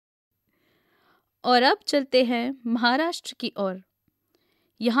और अब चलते हैं महाराष्ट्र की ओर।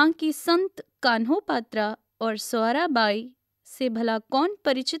 यहाँ की संत कान्हो पात्रा और स्वारा बाई से भला कौन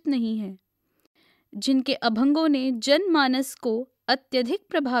परिचित नहीं है, जिनके अभंगों ने जनमानस को अत्यधिक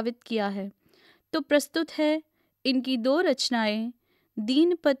प्रभावित किया है। तो प्रस्तुत है इनकी दो रचनाएं,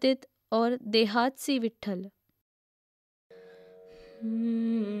 दीन पतित और देहातसी विठ्ठल।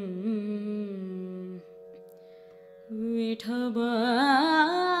 विठोबा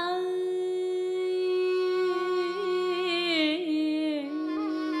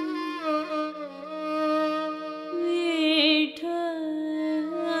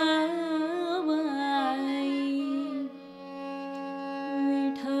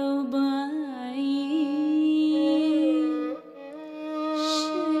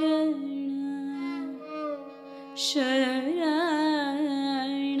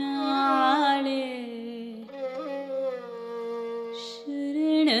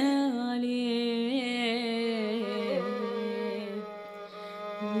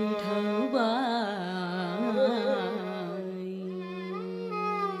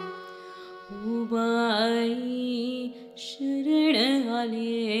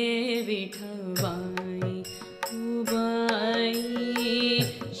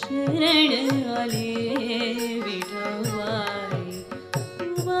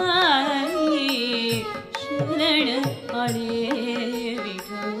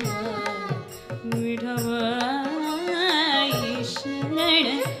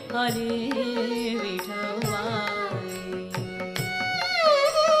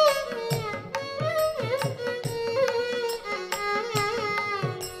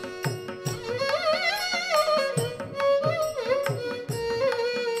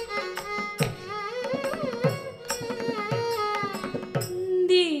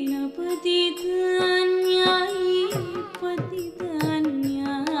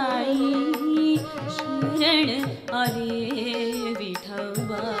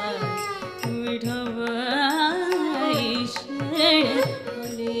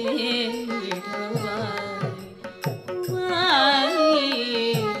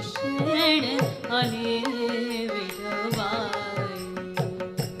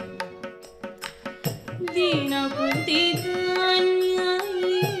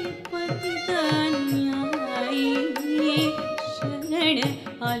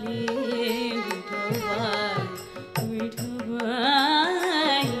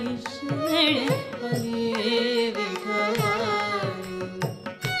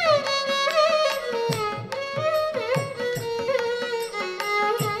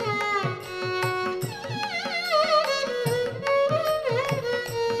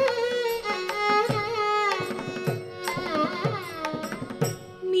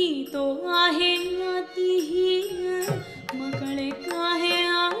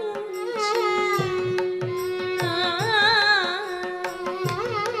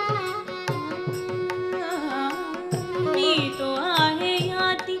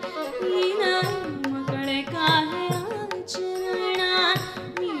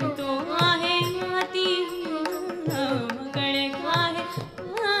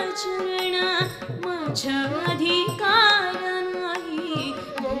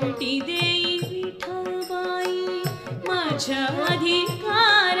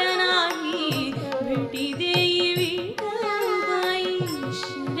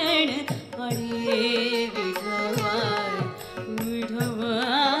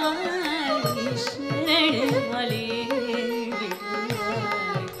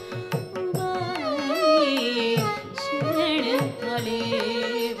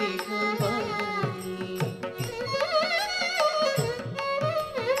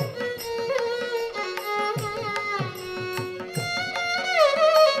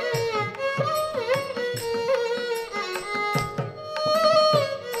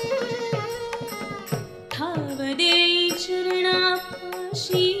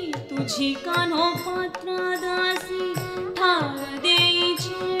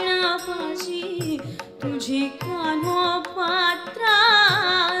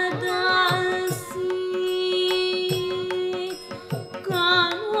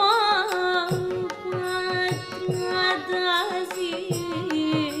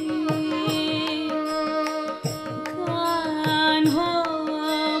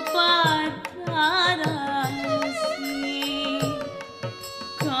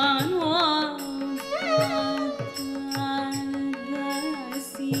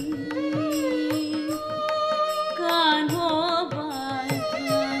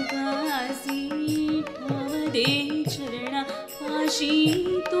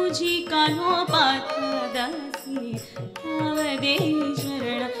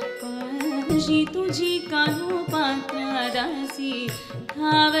काळजी तुझी कान्हो पात्रा दासी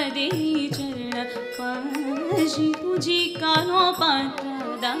ठाव देई चरण काळजी तुझी कान्हो पात्रा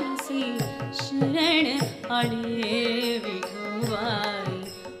दासी शरण आले विठोबाई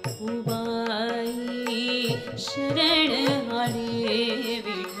उबाई शरण आले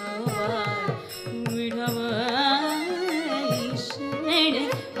विठोबाई विठोबाई शरण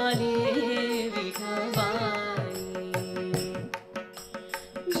आले विठोबाई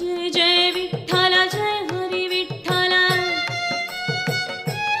जय जय विठ्ठला जय हरी विठ्ठला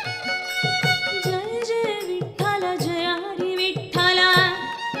जय जय विठ्ठला जय हरी विठ्ठला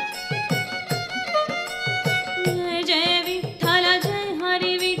जय जय विठ्ठला जय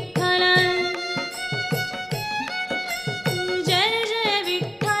हरी विठ्ठला जय जय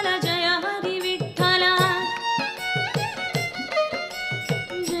विठ्ठला जय हरी विठ्ठला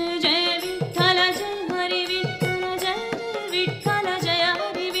जय जय विठ्ठला जय हरी विठ्ठला जय जय विठ्ठला जय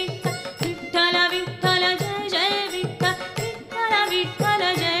हरी विठ्ठला विठ्ठला जय जय विठ्ठला विठ्ठला जय जय विठ्ठला विठ्ठला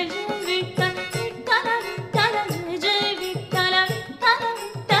जय जय विठ्ठला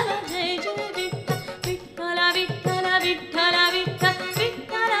विठ्ठला जय जय विठ्ठला विठ्ठला विठ्ठला विठ्ठला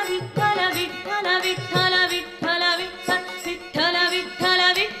विठ्ठला विठ्ठला विठ्ठला विठ्ठला विठ्ठला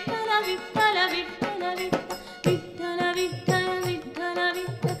विठ्ठला विठ्ठला विठ्ठला विठ्ठला विठ्ठला विठ्ठला विठ्ठला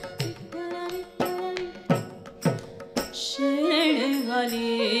विठ्ठला विठ्ठला शरण आले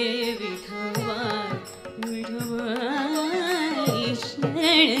विठोबाई विठोबाई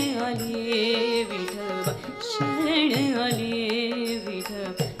शरण आले विठोबाई शरण आले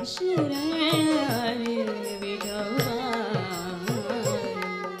विठोबाई शरण आले विठोबाई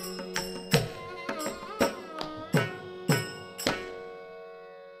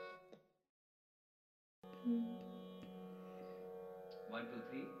 1, 2,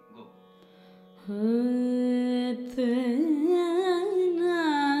 3, go.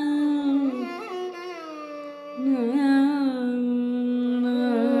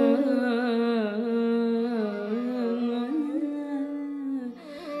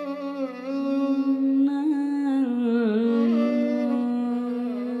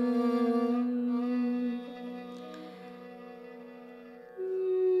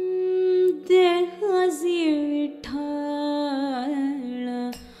 देहाजी विठ्ठल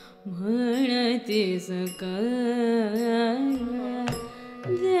म्हणते सकळ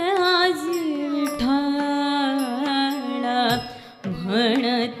देहाजी विठ्ठल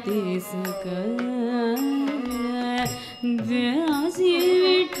म्हणते सकळ देहाजी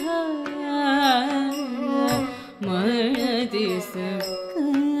विठ्ठल म्हणते सकळ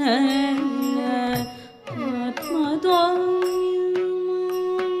आत्मा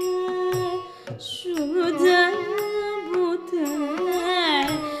शुद्ध भूत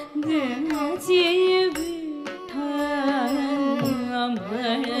देवाची विठ्ठल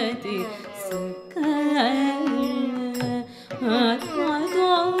म्हणते सकळ आत्मा तो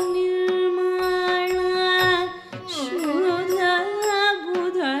निर्माण शुद्ध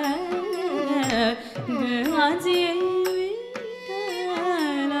भूत देवाची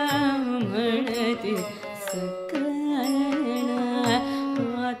विठ्ठल म्हणते सकळ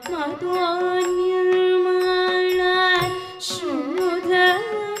आत्मा तो निर्माण शुद्ध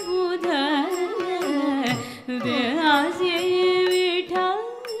बुध देहाचे विठ्ठल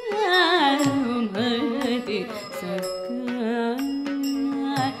म्हणते सकळ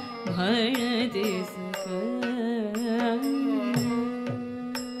म्हणते सकळ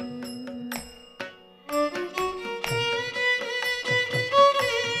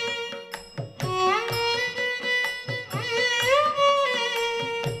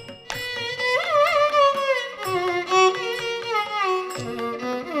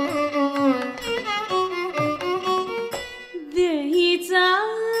देहीचा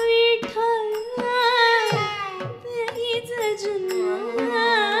विठ्ठल देहीचा जन्म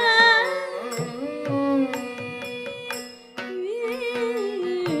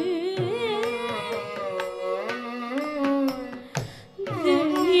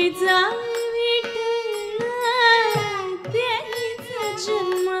देहीचा विठ्ठल देहीचा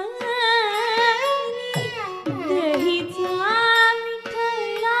जन्म देहीचा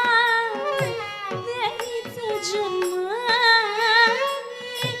विठ्ठल देहीचा जन्म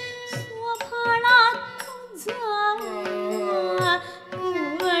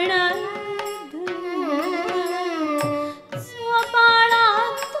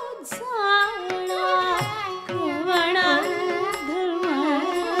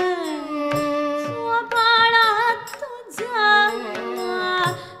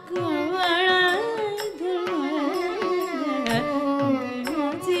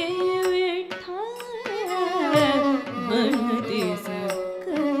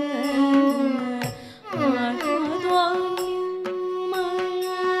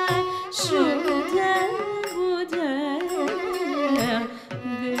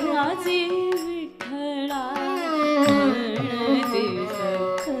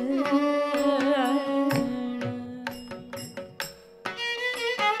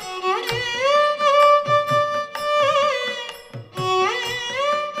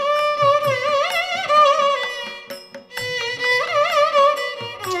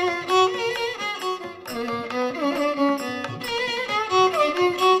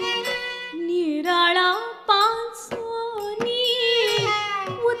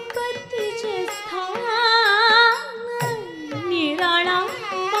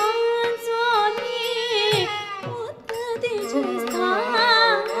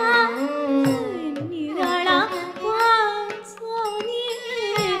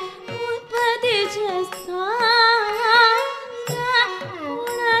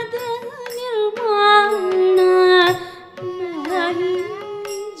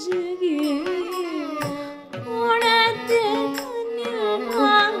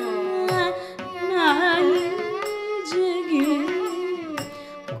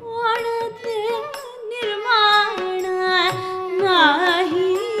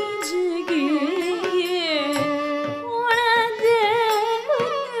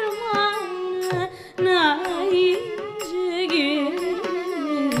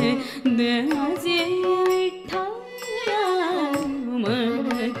देहाचे विठ्ठला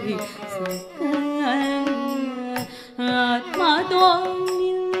म्हणती आत्मा तो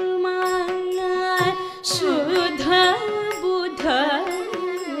निर्मळ शुद्ध बुद्ध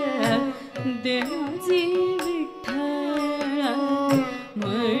देहाचे विठ्ठला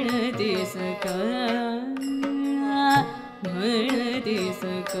म्हणते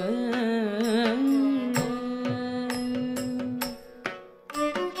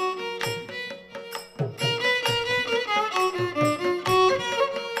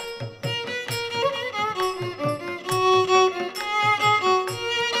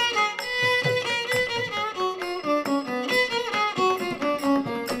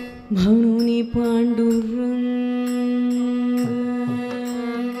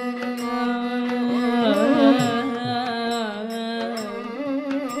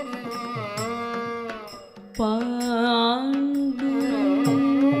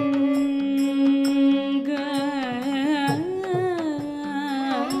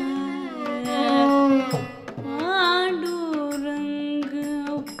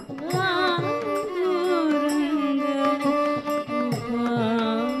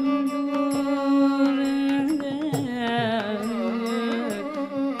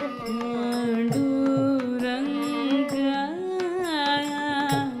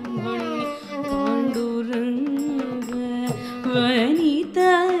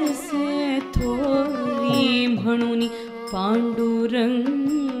म्हणून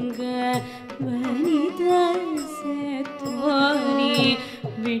पांडुरंग वनितसे थोरी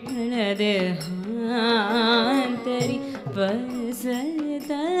विठ्ठल देहांतरी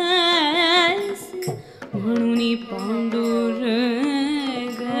बसतस म्हणून पांडुरंग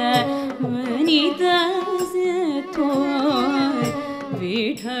वनितसे थोरी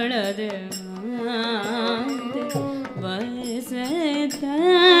विठ्ठल देहांतरी बसतस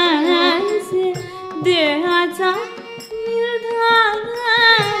देहाचा निर्धार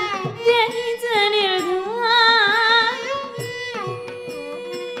देहीचा निर्धार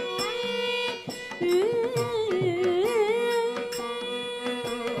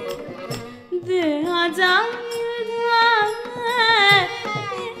देहाचा निर्धार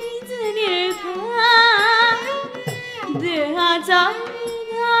देहीचा निर्धार देहाचा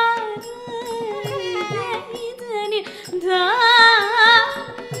निर्धार देहीचा निर्धार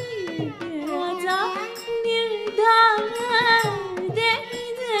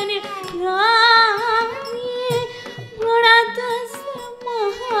देहाचा म्हणतस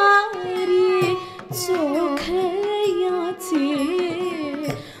महारी चोखयाचे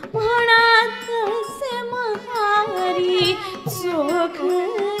म्हणतस महारी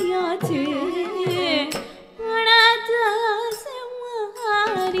चोखयाचे म्हणतस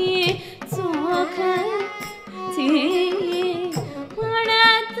महारी चोखयाचे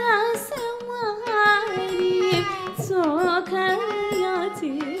म्हणतस महारी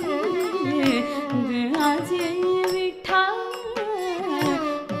चोखयाचे देहाचे विठ्ठल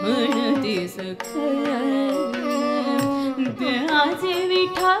म्हणते सकळ देहाचे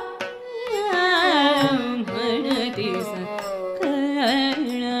विठ्ठल म्हणते सकळ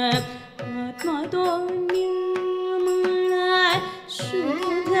आत्मा तो निर्मळ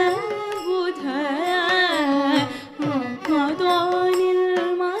शुद्ध बुद्ध आत्मा तो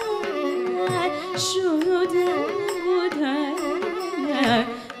निर्मळ शुद्ध बुद्ध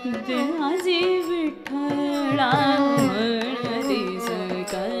देहाचे विठ्ठला म्हणते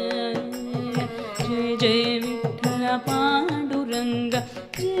सकळ जय जय विठ्ठल पांडुरंग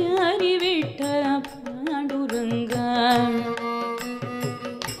जय हरी विठ्ठल पांडुरंग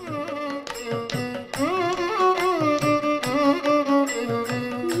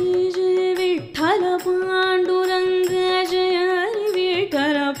जय जय विठ्ठल पांडुरंग जय हरी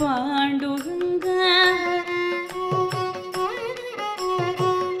विठ्ठल पांडुरंग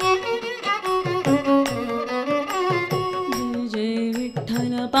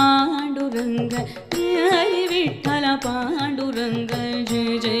पांडुरंग जय हरी विठ्ठल पांडुरंग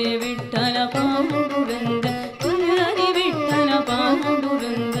जय जय विठ्ठल पांडुरंग जय हरी विठ्ठल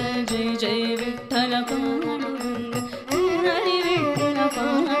पांडुरंग जय जय विठ्ठल पांडुरंग जय हरी विठ्ठल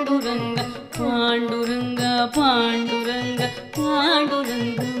पांडुरंग पांडुरंग पांडुरंग पांडुरंग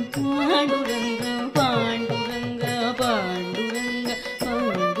पांडुरंग पांडुरंग पांडुरंग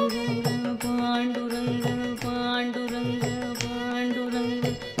पांडुरंग पांडुरंग पांडुरंग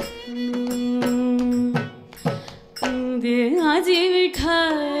देहाचे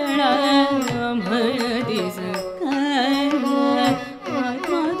विठ्ठल म्हणते